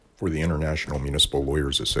For the International Municipal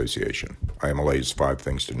Lawyers Association, IMLA's 5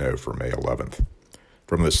 Things to Know for May 11th.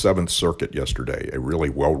 From the 7th Circuit yesterday, a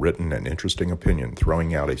really well-written and interesting opinion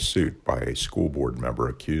throwing out a suit by a school board member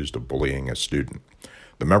accused of bullying a student.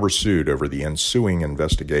 The member sued over the ensuing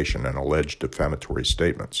investigation and alleged defamatory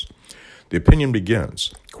statements. The opinion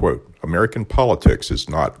begins, quote, "American politics is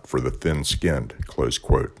not for the thin-skinned," close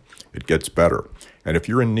quote. It gets better, and if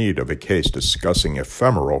you're in need of a case discussing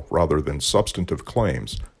ephemeral rather than substantive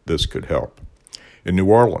claims, this could help. In New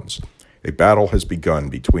Orleans, a battle has begun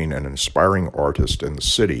between an aspiring artist and the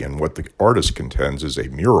city, and what the artist contends is a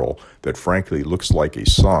mural that frankly looks like a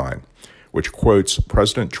sign, which quotes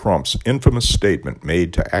President Trump's infamous statement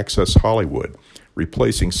made to Access Hollywood,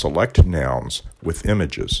 replacing select nouns with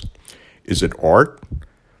images. Is it art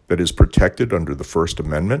that is protected under the First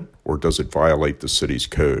Amendment, or does it violate the city's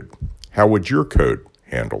code? How would your code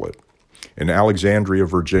handle it? In Alexandria,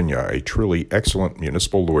 Virginia, a truly excellent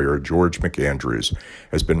municipal lawyer, George McAndrews,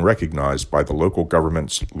 has been recognized by the local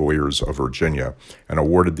government's lawyers of Virginia and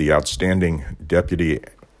awarded the Outstanding Deputy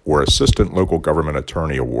or Assistant Local Government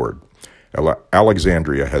Attorney Award.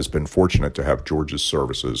 Alexandria has been fortunate to have George's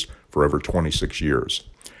services for over 26 years.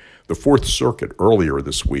 The 4th Circuit earlier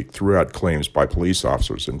this week threw out claims by police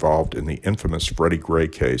officers involved in the infamous Freddie Gray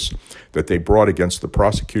case that they brought against the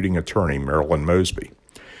prosecuting attorney, Marilyn Mosby.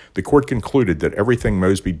 The court concluded that everything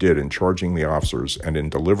Mosby did in charging the officers and in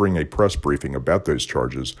delivering a press briefing about those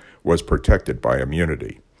charges was protected by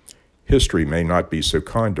immunity. History may not be so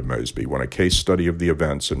kind to Mosby when a case study of the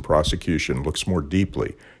events and prosecution looks more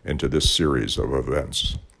deeply into this series of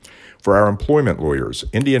events. For our employment lawyers,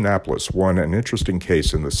 Indianapolis won an interesting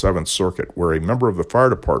case in the 7th Circuit where a member of the fire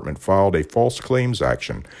department filed a false claims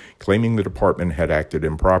action claiming the department had acted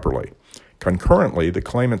improperly. Concurrently, the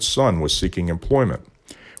claimant's son was seeking employment.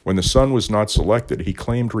 When the son was not selected, he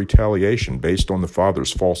claimed retaliation based on the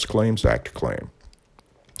father's False Claims Act claim.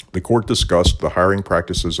 The court discussed the hiring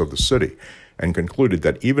practices of the city and concluded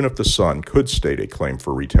that even if the son could state a claim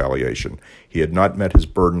for retaliation, he had not met his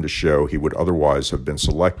burden to show he would otherwise have been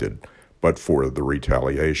selected, but for the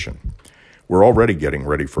retaliation. We're already getting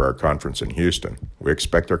ready for our conference in Houston. We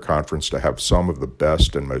expect our conference to have some of the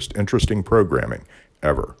best and most interesting programming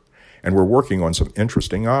ever. And we're working on some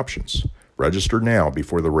interesting options. Register now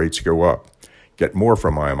before the rates go up. Get more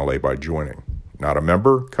from IMLA by joining. Not a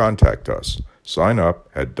member? Contact us. Sign up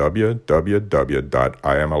at www.imla.org.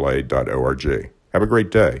 Have a great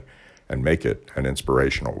day and make it an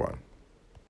inspirational one.